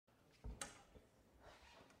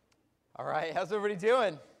All right, how's everybody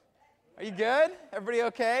doing? Are you good? Everybody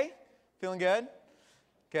okay? Feeling good?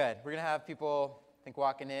 Good. We're going to have people, I think,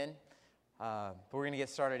 walking in, but we're going to get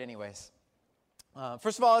started anyways.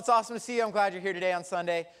 First of all, it's awesome to see you. I'm glad you're here today on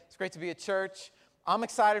Sunday. It's great to be at church. I'm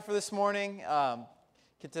excited for this morning.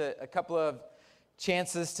 Get to a couple of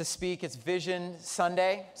chances to speak. It's Vision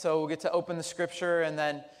Sunday, so we'll get to open the scripture, and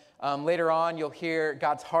then later on you'll hear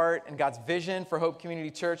God's heart and God's vision for Hope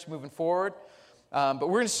Community Church moving forward. But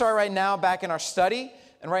we're going to start right now back in our study,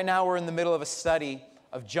 and right now we're in the middle of a study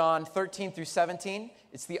of John 13 through 17.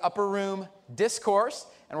 It's the Upper Room Discourse,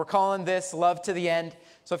 and we're calling this Love to the End.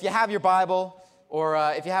 So if you have your Bible, or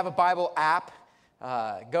if you have a Bible app,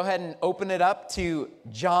 go ahead and open it up to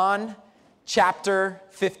John chapter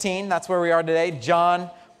 15. That's where we are today, John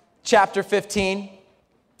chapter 15.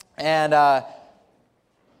 And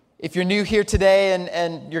if you're new here today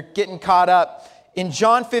and you're getting caught up, in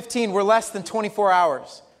John 15, we're less than 24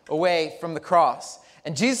 hours away from the cross.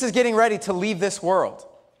 And Jesus is getting ready to leave this world.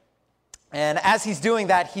 And as he's doing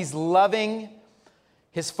that, he's loving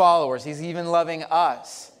his followers. He's even loving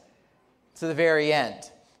us to the very end.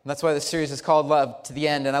 And that's why this series is called Love to the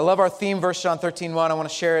End. And I love our theme verse, John 13:1. I want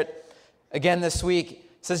to share it again this week.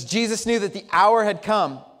 It says, Jesus knew that the hour had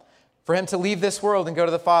come for him to leave this world and go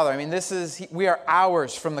to the Father. I mean, we are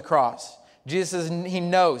hours from the cross. Jesus, he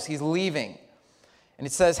knows he's leaving. And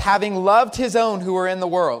it says, having loved his own who were in the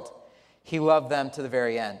world, he loved them to the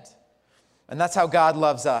very end. And that's how God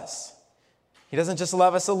loves us. He doesn't just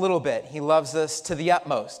love us a little bit. He loves us to the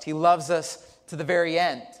utmost. He loves us to the very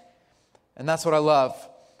end. And that's what I love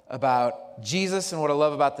about Jesus and what I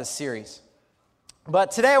love about this series. But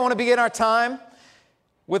today I want to begin our time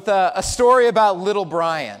with a story about little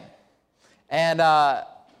Brian. And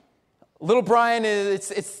little Brian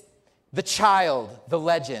it's the child, the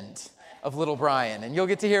legend of little Brian. And you'll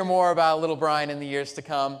get to hear more about little Brian in the years to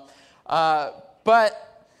come.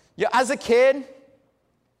 But yeah, as a kid,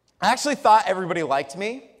 I actually thought everybody liked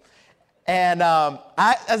me. And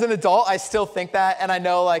as an adult, I still think that. And I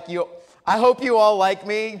know, I hope you all like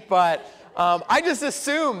me, but I just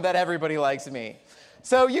assume that everybody likes me.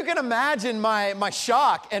 So you can imagine my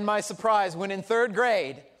shock and my surprise when in third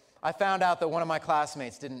grade, I found out that one of my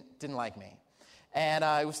classmates didn't like me. And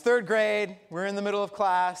it was third grade. We're in the middle of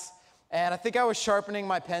class. And I think I was sharpening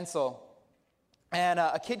my pencil. And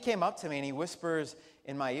a kid came up to me and he whispers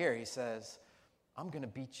in my ear. He says, I'm going to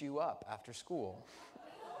beat you up after school.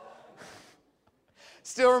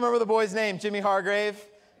 Still remember the boy's name, Jimmy Hargrave,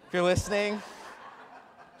 if you're listening.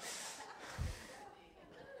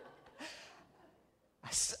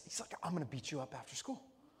 He's like, I'm going to beat you up after school.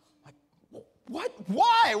 I'm like, what?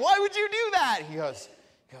 Why? Why would you do that? He goes,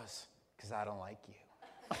 because I don't like you.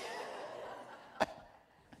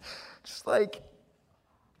 Just like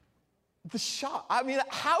the shock. I mean,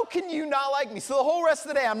 how can you not like me? So the whole rest of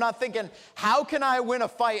the day, I'm not thinking, how can I win a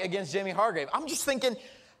fight against Jimmy Hargrave? I'm just thinking,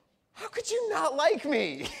 how could you not like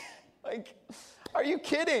me? Are you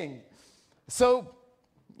kidding? So,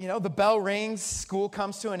 the bell rings, school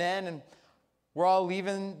comes to an end, and we're all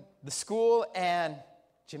leaving the school, and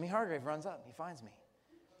Jimmy Hargrave runs up. He finds me.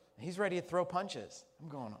 He's ready to throw punches. I'm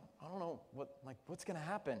going, I don't know what's going to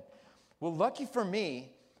happen. Well, lucky for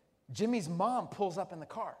me, Jimmy's mom pulls up in the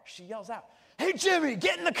car. She yells out, hey, Jimmy,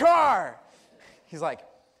 get in the car. He's like,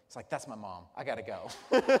 that's my mom. I got to go.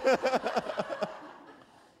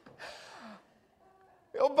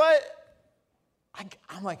 But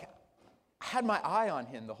I'm like, I had my eye on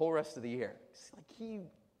him the whole rest of the year. It's like he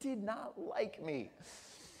did not like me.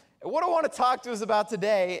 And what I want to talk to us about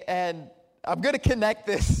today, and I'm going to connect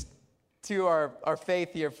this to our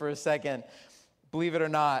faith here for a second, believe it or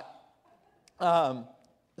not.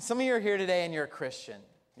 Some of you are here today and you're a Christian.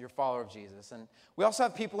 You're a follower of Jesus. And we also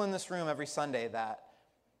have people in this room every Sunday that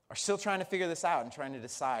are still trying to figure this out and trying to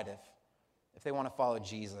decide if they want to follow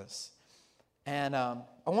Jesus. And I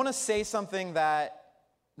want to say something that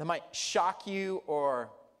might shock you, or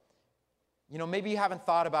maybe you haven't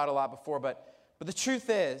thought about a lot before, but the truth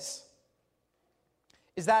is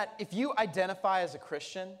that if you identify as a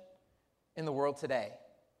Christian in the world today,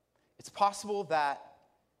 it's possible that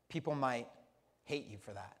people might hate you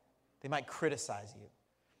for that. They might criticize you.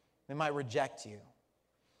 They might reject you.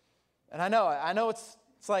 And I know it's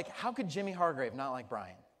like, how could Jimmy Hargrave not like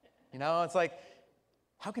Brian? It's like,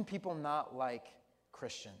 how can people not like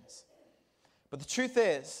Christians? But the truth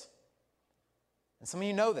is, and some of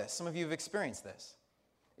you know this, some of you have experienced this,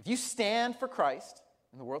 if you stand for Christ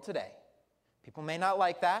in the world today, people may not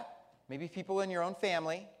like that, maybe people in your own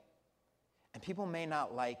family, and people may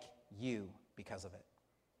not like you because of it.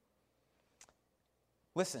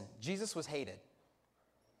 Listen, Jesus was hated.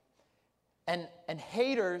 And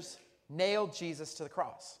haters nailed Jesus to the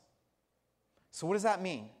cross. So what does that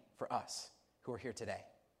mean for us who are here today?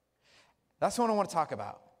 That's what I want to talk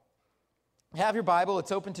about. You have your Bible.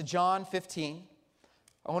 It's open to John 15.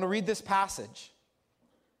 I want to read this passage.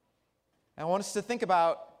 I want us to think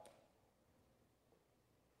about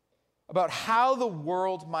how the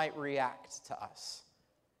world might react to us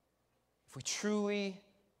if we truly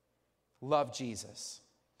love Jesus.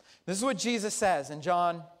 This is what Jesus says in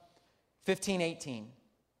John 15:18.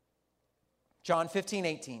 John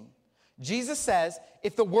 15:18. Jesus says,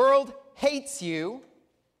 if the world hates you,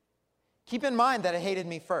 keep in mind that it hated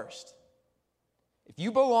me first. If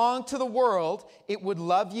you belong to the world, it would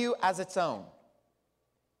love you as its own.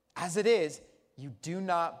 As it is, you do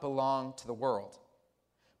not belong to the world.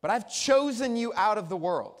 But I've chosen you out of the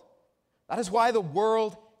world. That is why the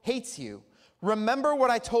world hates you. Remember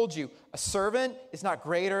what I told you. A servant is not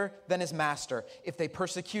greater than his master. If they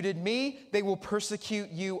persecuted me, they will persecute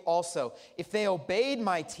you also. If they obeyed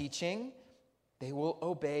my teaching, they will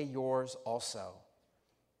obey yours also.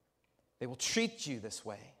 They will treat you this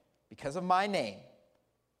way because of my name,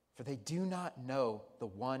 for they do not know the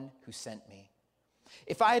one who sent me.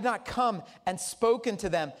 If I had not come and spoken to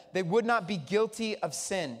them, they would not be guilty of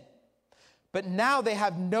sin. But now they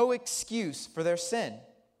have no excuse for their sin.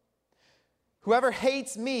 Whoever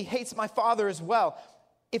hates me hates my Father as well.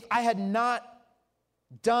 If I had not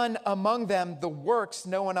done among them the works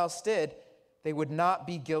no one else did, they would not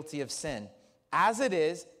be guilty of sin. As it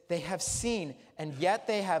is, they have seen, and yet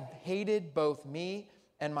they have hated both me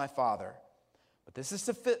and my Father. But this is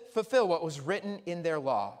to fulfill what was written in their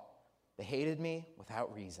law. They hated me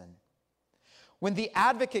without reason. When the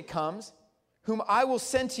advocate comes, whom I will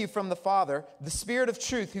send to you from the Father, the Spirit of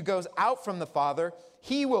truth who goes out from the Father,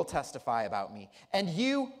 he will testify about me. And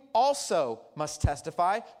you also must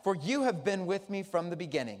testify, for you have been with me from the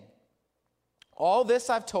beginning. All this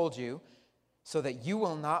I've told you so that you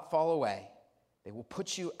will not fall away. They will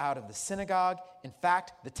put you out of the synagogue. In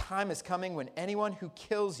fact, the time is coming when anyone who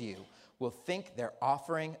kills you will think they're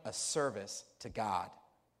offering a service to God.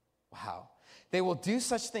 Wow. They will do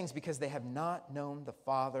such things because they have not known the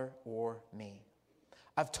Father or me.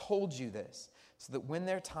 I've told you this so that when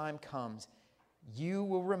their time comes, you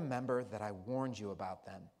will remember that I warned you about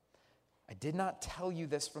them. I did not tell you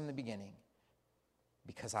this from the beginning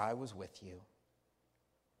because I was with you.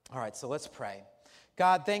 All right, so let's pray.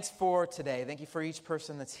 God, thanks for today. Thank you for each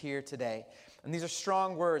person that's here today. And these are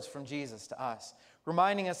strong words from Jesus to us,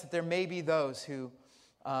 reminding us that there may be those who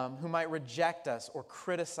might reject us or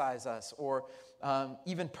criticize us or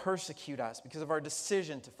even persecute us because of our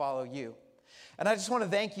decision to follow you. And I just want to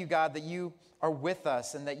thank you, God, that you are with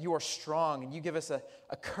us and that you are strong and you give us a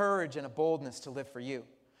courage and a boldness to live for you.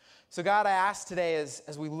 So God, I ask today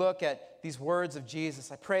as we look at these words of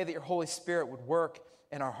Jesus, I pray that your Holy Spirit would work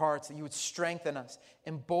in our hearts, that you would strengthen us,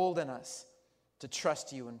 embolden us to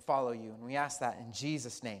trust you and follow you. And we ask that in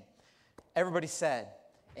Jesus' name. Everybody said,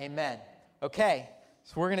 amen. Okay,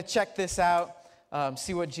 so we're going to check this out,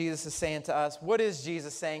 see what Jesus is saying to us. What is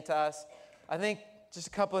Jesus saying to us? I think just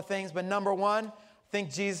a couple of things, but number one, I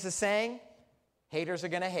think Jesus is saying, haters are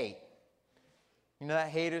going to hate. You know that?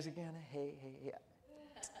 Haters are going to hate. Yeah.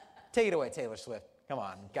 Take it away, Taylor Swift. Come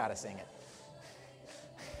on, got to sing it.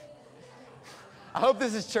 I hope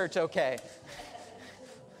this is church okay.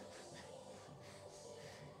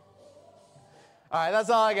 All right, that's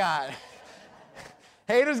all I got.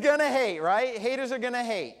 Haters gonna hate, right? Haters are gonna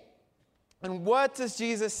hate. And what does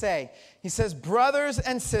Jesus say? He says, brothers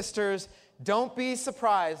and sisters, don't be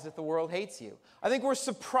surprised if the world hates you. I think we're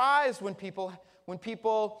surprised when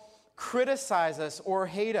people criticize us or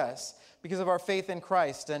hate us because of our faith in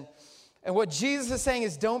Christ. And what Jesus is saying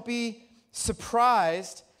is, don't be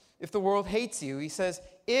surprised if the world hates you. He says,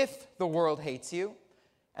 if the world hates you.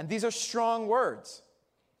 And these are strong words.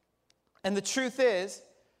 And the truth is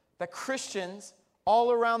that Christians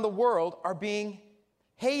all around the world are being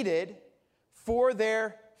hated for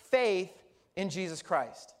their faith in Jesus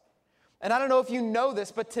Christ. And I don't know if you know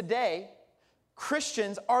this, but today,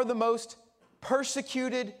 Christians are the most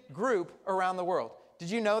persecuted group around the world.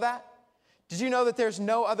 Did you know that? Did you know that there's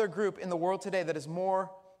no other group in the world today that is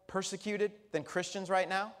more persecuted than Christians right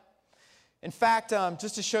now? In fact,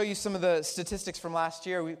 just to show you some of the statistics from last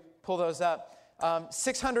year, we pull those up.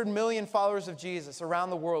 600 million followers of Jesus around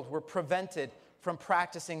the world were prevented from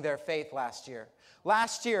practicing their faith last year.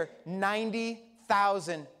 Last year,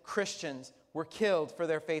 90,000 Christians were killed for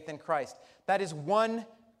their faith in Christ. That is one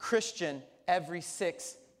Christian every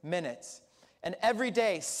 6 minutes. And every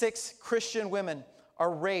day, 6 Christian women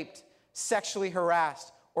are raped, sexually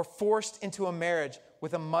harassed, or forced into a marriage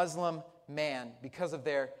with a Muslim man because of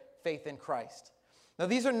their faith in Christ. Now,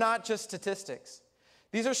 these are not just statistics.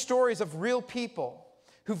 These are stories of real people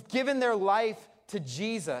who've given their life to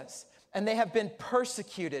Jesus, and they have been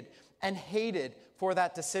persecuted and hated for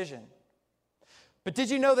that decision. But did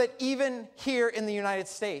you know that even here in the United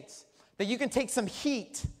States, that you can take some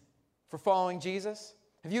heat for following Jesus?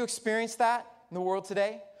 Have you experienced that in the world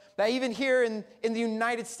today? That even here in the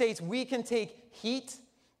United States, we can take heat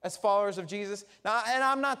as followers of Jesus? Now, and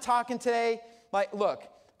I'm not talking today, like, look,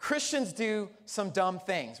 Christians do some dumb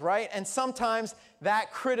things, right? And sometimes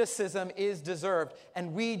that criticism is deserved,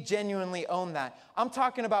 and we genuinely own that. I'm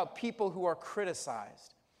talking about people who are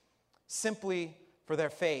criticized simply for their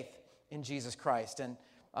faith in Jesus Christ. And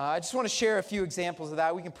I just want to share a few examples of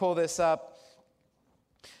that. We can pull this up.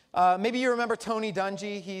 Maybe you remember Tony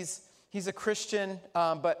Dungy. He's a Christian,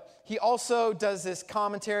 but he also does this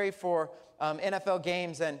commentary for NFL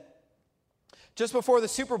games. And just before the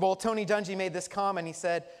Super Bowl, Tony Dungy made this comment. He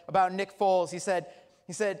said about Nick Foles. He said,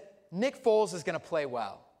 Nick Foles is going to play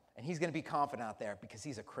well, and he's going to be confident out there because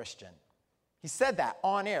he's a Christian. He said that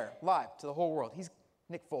on air, live, to the whole world.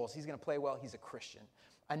 Nick Foles, he's going to play well. He's a Christian.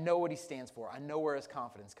 I know what he stands for. I know where his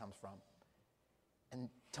confidence comes from. And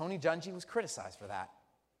Tony Dungy was criticized for that.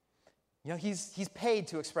 You know, he's paid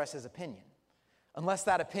to express his opinion, unless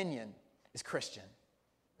that opinion is Christian,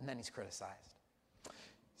 and then he's criticized.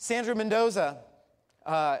 Sandra Mendoza,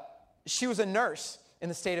 she was a nurse in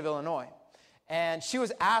the state of Illinois, and she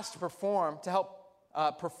was asked to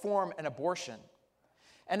help perform an abortion.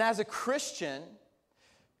 And as a Christian,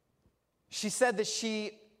 she said that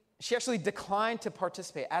she actually declined to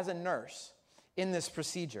participate as a nurse in this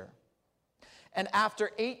procedure. And after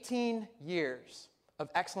 18 years of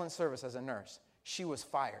excellent service as a nurse, she was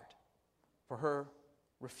fired for her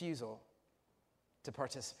refusal to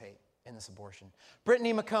participate in this abortion.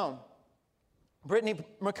 Brittany McComb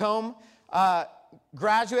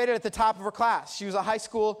graduated at the top of her class. She was a high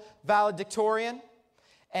school valedictorian,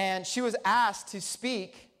 and she was asked to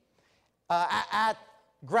speak at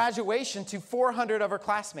graduation to 400 of her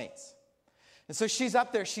classmates. And so she's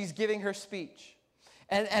up there, she's giving her speech.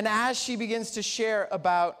 And as she begins to share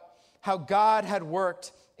about how God had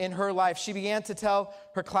worked in her life, she began to tell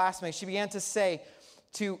her classmates, she began to say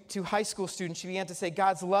to high school students, she began to say,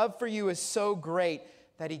 God's love for you is so great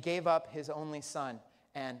that he gave up his only son.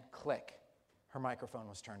 And click, her microphone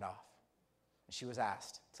was turned off. And she was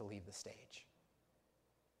asked to leave the stage.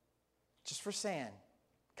 Just for saying,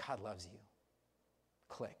 God loves you.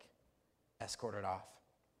 Click, escorted off.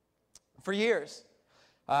 For years,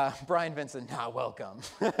 Brian Vincent, welcome.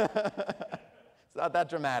 It's not that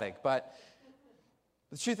dramatic, but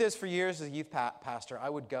the truth is, for years as a youth pastor, I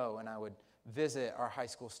would go and I would visit our high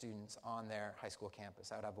school students on their high school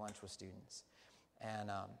campus. I would have lunch with students. And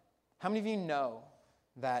how many of you know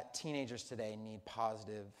that teenagers today need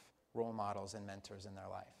positive role models and mentors in their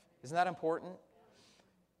life? Isn't that important?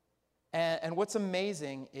 And what's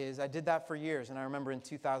amazing is I did that for years, and I remember in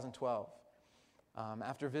 2012,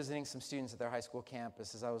 after visiting some students at their high school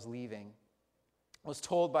campus as I was leaving, I was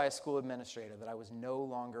told by a school administrator that I was no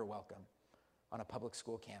longer welcome on a public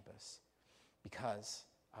school campus because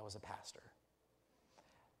I was a pastor.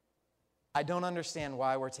 I don't understand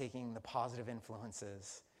why we're taking the positive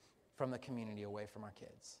influences from the community away from our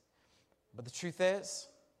kids. But the truth is,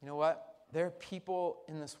 you know what? There are people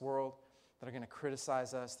in this world that are going to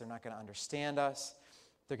criticize us. They're not going to understand us.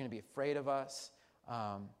 They're going to be afraid of us.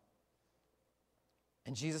 And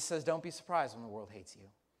Jesus says, don't be surprised when the world hates you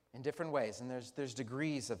in different ways. And there's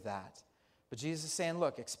degrees of that. But Jesus is saying,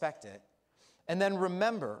 look, expect it. And then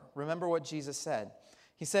remember what Jesus said.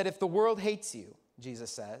 He said, if the world hates you, Jesus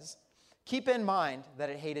says, keep in mind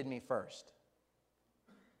that it hated me first.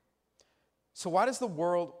 So what is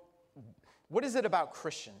it about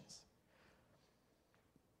Christians?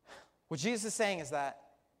 What Jesus is saying is that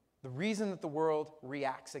the reason that the world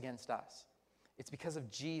reacts against us, it's because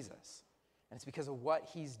of Jesus, and it's because of what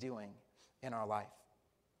he's doing in our life.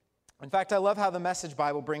 In fact, I love how the Message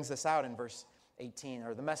Bible brings this out in verse 18,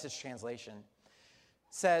 or the Message translation.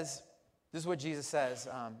 Says, this is what Jesus says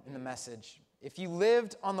in the Message. If you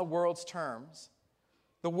lived on the world's terms,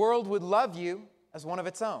 the world would love you as one of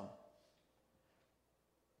its own.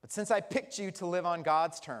 But since I picked you to live on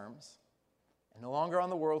God's terms, and no longer on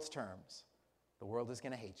the world's terms, the world is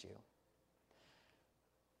going to hate you.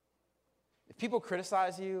 If people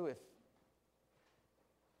criticize you, if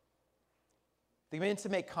they begin to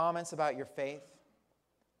make comments about your faith,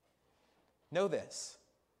 know this.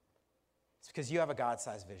 It's because you have a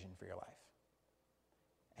God-sized vision for your life.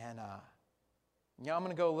 And, I'm going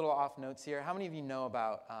to go a little off notes here. How many of you know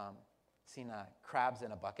about seen crabs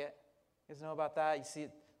in a bucket? You guys know about that? You see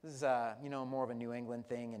This is, more of a New England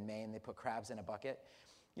thing in Maine. They put crabs in a bucket.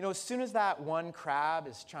 As soon as that one crab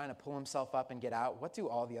is trying to pull himself up and get out, what do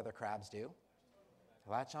all the other crabs do?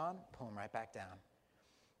 Latch on, pull him right back down.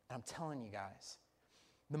 And I'm telling you guys,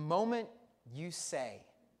 the moment you say,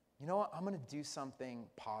 you know what, I'm going to do something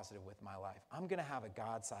positive with my life. I'm going to have a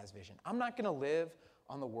God-sized vision. I'm not going to live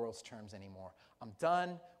on the world's terms anymore. I'm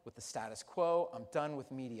done with the status quo. I'm done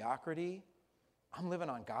with mediocrity. I'm living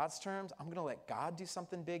on God's terms. I'm going to let God do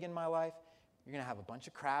something big in my life. You're going to have a bunch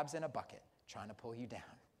of crabs in a bucket trying to pull you down.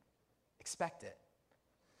 Expect it.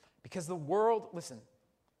 Because the world, listen,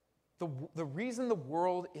 the reason the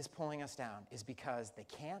world is pulling us down is because they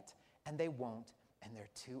can't and they won't, and they're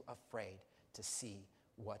too afraid to see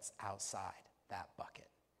what's outside that bucket.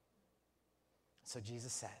 So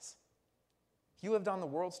Jesus says, if you lived on the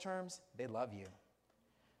world's terms, they'd love you.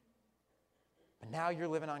 But now you're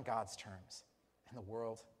living on God's terms, and the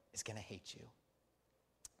world is going to hate you.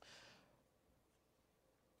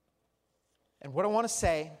 And what I want to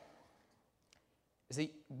say is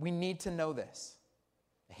that we need to know this.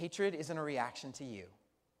 Hatred isn't a reaction to you.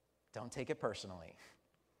 Don't take it personally.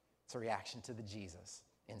 It's a reaction to the Jesus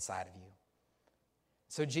inside of you.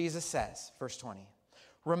 So Jesus says, verse 20,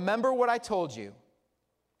 remember what I told you.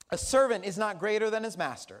 A servant is not greater than his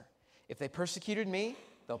master. If they persecuted me,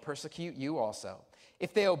 they'll persecute you also.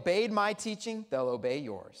 If they obeyed my teaching, they'll obey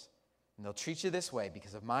yours. And they'll treat you this way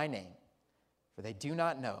because of my name, for they do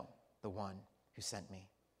not know the one who sent me.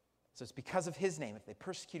 So it's because of his name. If they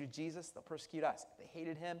persecuted Jesus, they'll persecute us. If they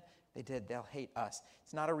hated him, they'll hate us.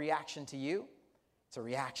 It's not a reaction to you. It's a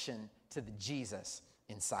reaction to the Jesus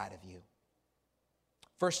inside of you.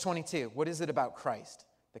 Verse 22, what is it about Christ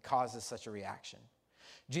that causes such a reaction?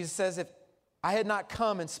 Jesus says, if I had not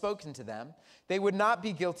come and spoken to them, they would not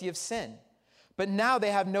be guilty of sin. But now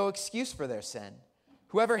they have no excuse for their sin.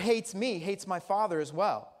 Whoever hates me hates my Father as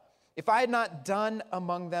well. If I had not done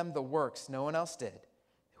among them the works no one else did,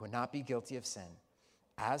 they would not be guilty of sin.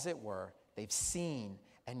 As it were, they've seen,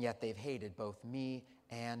 and yet they've hated both me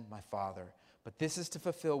and my Father. But this is to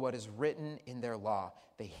fulfill what is written in their law.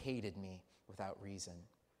 They hated me without reason.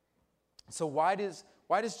 So why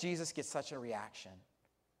does Jesus get such a reaction?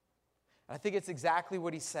 And I think it's exactly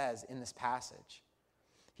what he says in this passage.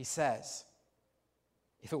 He says,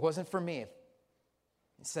 if it wasn't for me,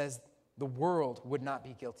 he says the world would not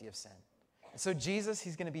be guilty of sin. And so Jesus,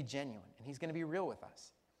 he's going to be genuine, and he's going to be real with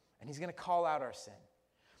us. And he's going to call out our sin.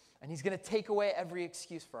 And he's going to take away every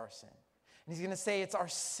excuse for our sin. And he's going to say it's our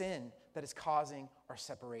sin that is causing our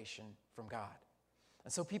separation from God.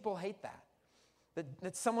 And so people hate that.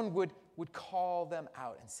 That someone would call them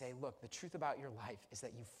out and say, look, the truth about your life is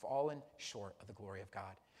that you've fallen short of the glory of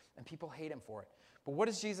God. And people hate him for it. But what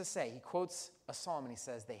does Jesus say? He quotes a psalm and he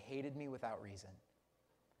says, they hated me without reason.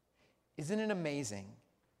 Isn't it amazing?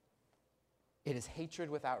 It is hatred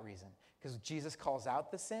without reason. Because Jesus calls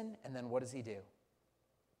out the sin, and then what does he do?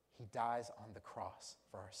 He dies on the cross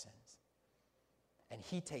for our sins. And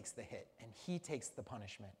he takes the hit, and he takes the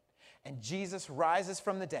punishment. And Jesus rises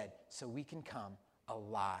from the dead so we can come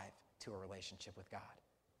alive to a relationship with God.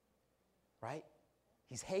 Right?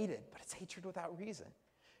 He's hated, but it's hatred without reason.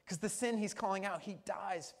 Because the sin he's calling out, he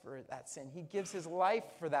dies for that sin. He gives his life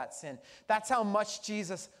for that sin. That's how much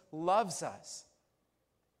Jesus loves us.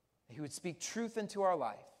 He would speak truth into our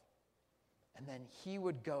life. And then he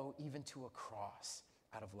would go even to a cross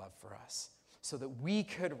out of love for us so that we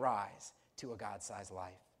could rise to a God-sized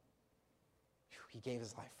life. He gave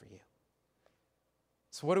his life for you.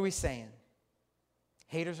 So what are we saying?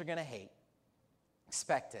 Haters are going to hate.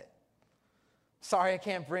 Expect it. Sorry, I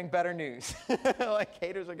can't bring better news. Like,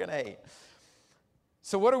 haters are going to hate.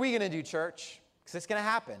 So what are we going to do, church? Because it's going to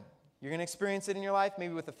happen. You're going to experience it in your life,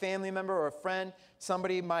 maybe with a family member or a friend.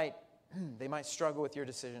 Somebody might struggle with your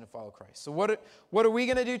decision to follow Christ. So what are we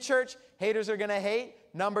going to do, church? Haters are going to hate.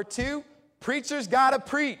 Number 2, preachers got to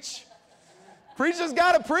preach. Preachers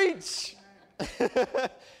got to preach.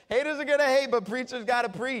 Haters are going to hate, but preachers got to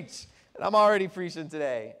preach. And I'm already preaching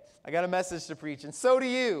today. I got a message to preach, and so do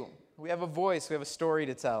you. We have a voice. We have a story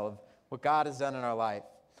to tell of what God has done in our life.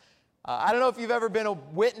 I don't know if you've ever been a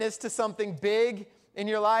witness to something big in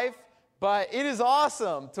your life, but it is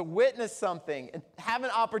awesome to witness something and have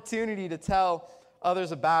an opportunity to tell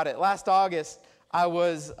others about it. Last August, I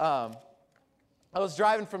was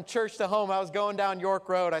driving from church to home. I was going down York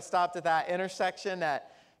Road. I stopped at that intersection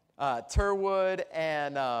at Turwood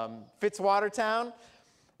and Fitzwatertown.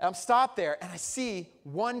 I'm stopped there, and I see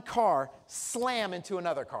one car slam into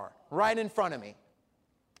another car right in front of me.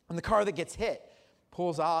 And the car that gets hit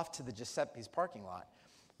pulls off to the Giuseppe's parking lot.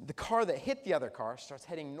 The car that hit the other car starts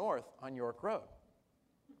heading north on York Road.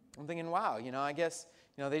 I'm thinking, wow, I guess,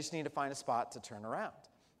 They just need to find a spot to turn around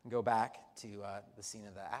and go back to the scene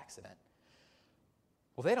of the accident.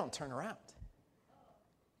 Well, they don't turn around.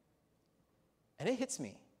 And it hits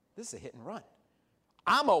me. This is a hit and run.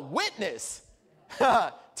 I'm a witness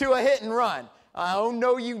to a hit and run. Oh,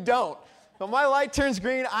 no, you don't. When my light turns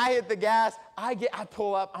green, I hit the gas. I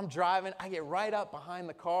pull up. I'm driving. I get right up behind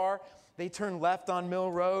the car. They turn left on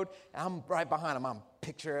Mill Road, and I'm right behind them. I'm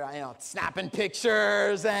snapping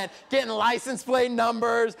pictures and getting license plate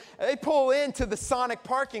numbers. They pull into the Sonic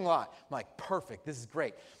parking lot. I'm like, perfect. This is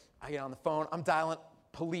great. I get on the phone. I'm dialing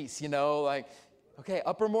police, okay,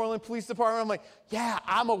 Upper Moreland Police Department. I'm like, yeah,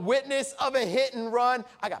 I'm a witness of a hit and run.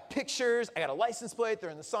 I got pictures. I got a license plate.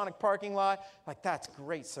 They're in the Sonic parking lot. Like, that's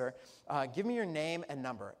great, sir. Give me your name and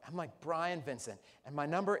number. I'm like, Brian Vincent. And my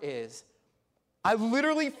number is, I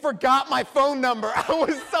literally forgot my phone number. I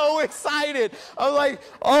was so excited. I'm like,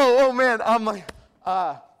 oh man. I'm like,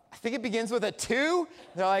 I think it begins with a 2.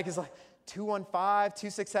 They're like, it's like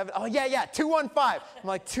 215-267. Oh, yeah, 215. I'm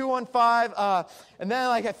like, 215. And then,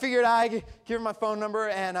 I figured I could give her my phone number,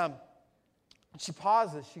 and she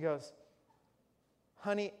pauses. She goes,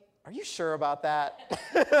 honey, are you sure about that?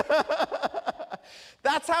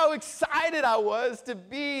 That's how excited I was to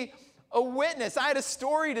be a witness. I had a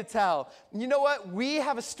story to tell. You know what? We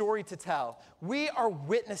have a story to tell. We are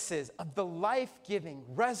witnesses of the life-giving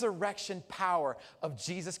resurrection power of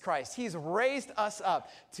Jesus Christ. He's raised us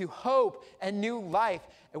up to hope and new life.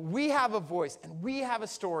 And we have a voice, and we have a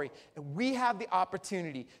story, and we have the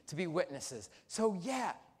opportunity to be witnesses. So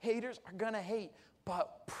yeah, haters are going to hate,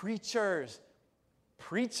 but preachers,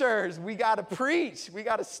 we got to preach. We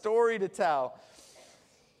got a story to tell.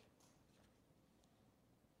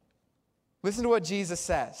 Listen to what Jesus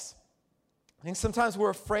says. I think sometimes we're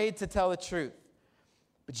afraid to tell the truth.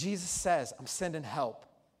 But Jesus says, I'm sending help.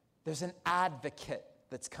 There's an advocate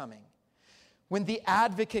that's coming. When the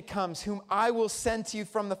advocate comes, whom I will send to you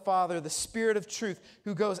from the Father, the Spirit of truth,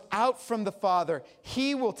 who goes out from the Father,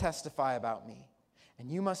 he will testify about me. And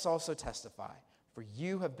you must also testify, for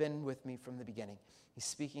you have been with me from the beginning. He's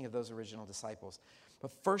speaking of those original disciples. But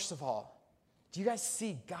first of all, do you guys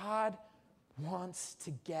see God wants to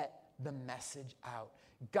get the message out?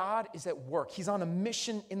 God is at work. He's on a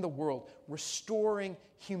mission in the world, restoring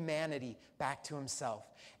humanity back to himself.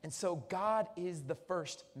 And so God is the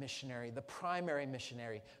first missionary, the primary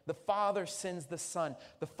missionary. The Father sends the Son.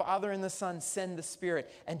 The Father and the Son send the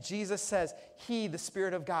Spirit. And Jesus says, he, the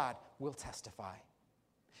Spirit of God, will testify.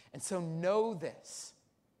 And so know this.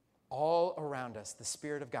 All around us, the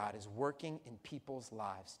Spirit of God is working in people's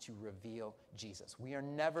lives to reveal Jesus. We are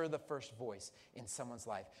never the first voice in someone's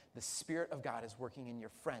life. The Spirit of God is working in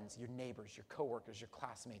your friends, your neighbors, your coworkers, your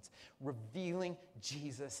classmates, revealing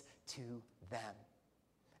Jesus to them.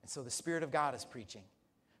 And so the Spirit of God is preaching.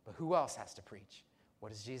 But who else has to preach?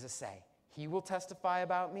 What does Jesus say? He will testify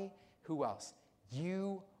about me. Who else?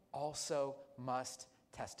 You also must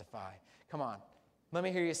testify. Come on. Let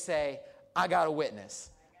me hear you say, I got a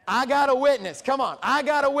witness. I got a witness. Come on. I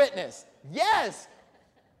got a witness. Yes.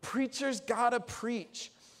 Preachers got to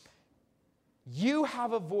preach. You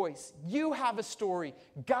have a voice. You have a story.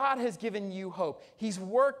 God has given you hope. He's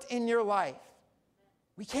worked in your life.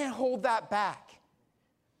 We can't hold that back.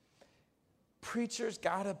 Preachers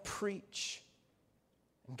got to preach.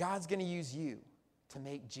 And God's going to use you to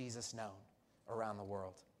make Jesus known around the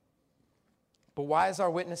world. But why is our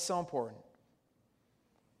witness so important?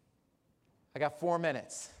 I got 4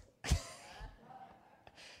 minutes.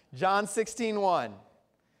 John 16:1.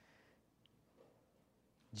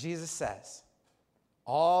 Jesus says,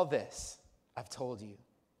 all this I've told you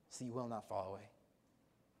so you will not fall away.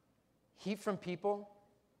 Heat from people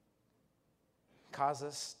cause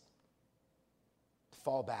us to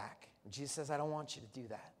fall back. Jesus says, I don't want you to do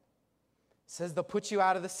that. He says they'll put you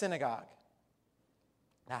out of the synagogue.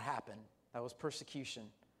 That happened. That was persecution.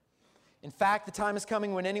 In fact, the time is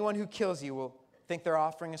coming when anyone who kills you will think they're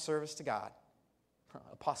offering a service to God.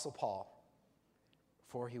 Apostle Paul,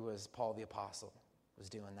 before he was Paul the Apostle, was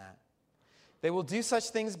doing that. They will do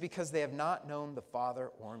such things because they have not known the Father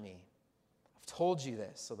or me. I've told you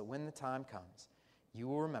this so that when the time comes, you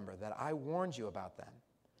will remember that I warned you about them.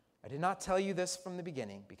 I did not tell you this from the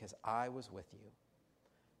beginning because I was with you.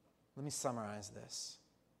 Let me summarize this.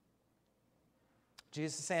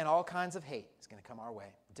 Jesus is saying all kinds of hate is going to come our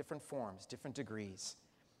way. Different forms, different degrees.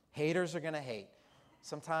 Haters are going to hate.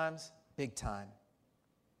 Sometimes, big time.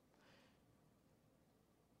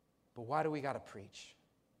 But why do we got to preach?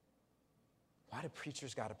 Why do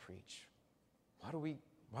preachers got to preach? Why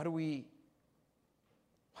do we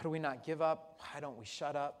not give up? Why don't we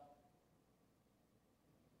shut up?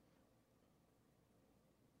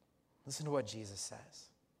 Listen to what Jesus says.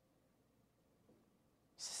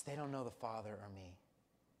 because they don't know the Father or me.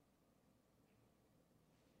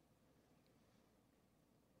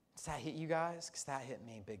 Does that hit you guys? Because that hit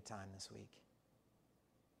me big time this week.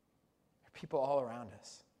 There are people all around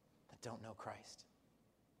us that don't know Christ.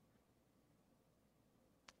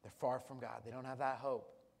 They're far from God. They don't have that hope.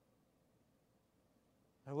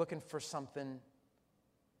 They're looking for something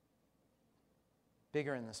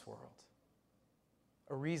bigger in this world,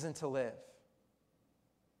 a reason to live.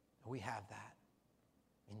 We have that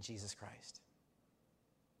in Jesus Christ.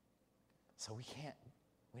 So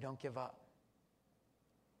we don't give up.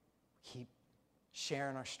 Keep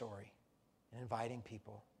sharing our story and inviting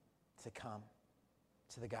people to come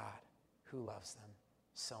to the God who loves them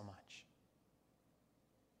so much.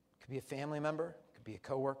 It could be a family member, it could be a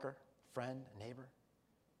coworker, friend, a neighbor.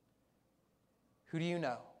 Who do you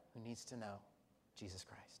know who needs to know Jesus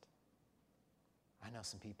Christ? I know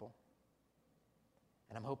some people,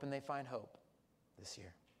 and I'm hoping they find hope this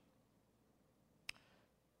year.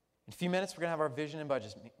 In a few minutes, we're going to have our vision and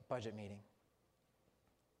budget meeting.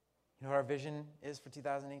 You know what our vision is for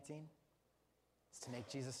 2018? It's to make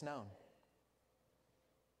Jesus known.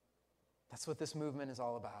 That's what this movement is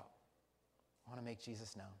all about. I want to make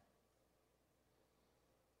Jesus known.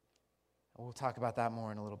 And we'll talk about that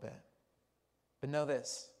more in a little bit. But know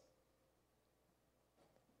this.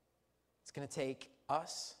 It's going to take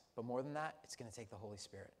us, but more than that, it's going to take the Holy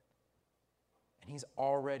Spirit. And he's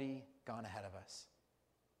already gone ahead of us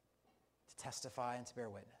to testify and to bear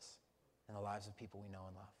witness in the lives of people we know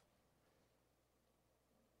and love.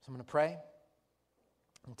 So I'm going to pray.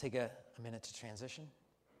 We'll take a minute to transition.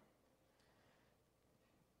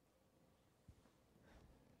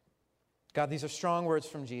 God, these are strong words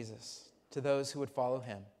from Jesus to those who would follow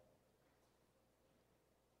him.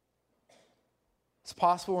 It's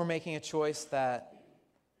possible we're making a choice that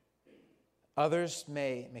others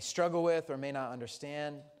may struggle with or may not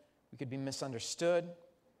understand. We could be misunderstood,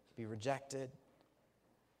 be rejected,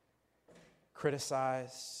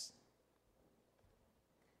 criticized.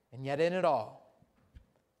 And yet in it all,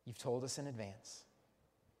 you've told us in advance.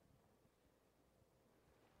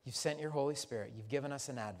 You've sent your Holy Spirit. You've given us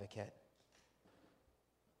an advocate.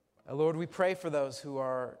 Lord, we pray for those who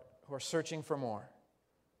are searching for more.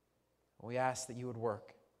 We ask that you would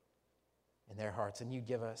work in their hearts and you'd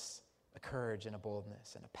give us a courage and a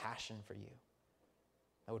boldness and a passion for you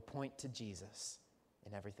that would point to Jesus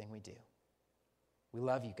in everything we do. We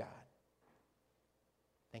love you, God.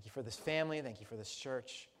 Thank you for this family. Thank you for this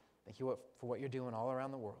church. Thank you for what you're doing all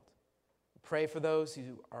around the world. We pray for those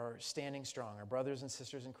who are standing strong, our brothers and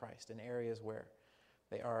sisters in Christ, in areas where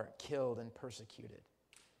they are killed and persecuted.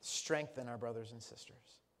 Strengthen our brothers and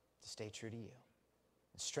sisters to stay true to you.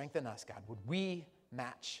 And strengthen us, God. Would we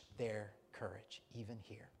match their courage, even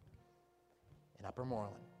here in Upper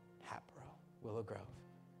Moreland, Hatboro, Willow Grove,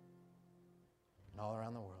 and all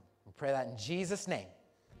around the world. We pray that in Jesus' name.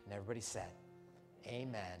 And everybody said,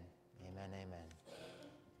 amen, amen, amen.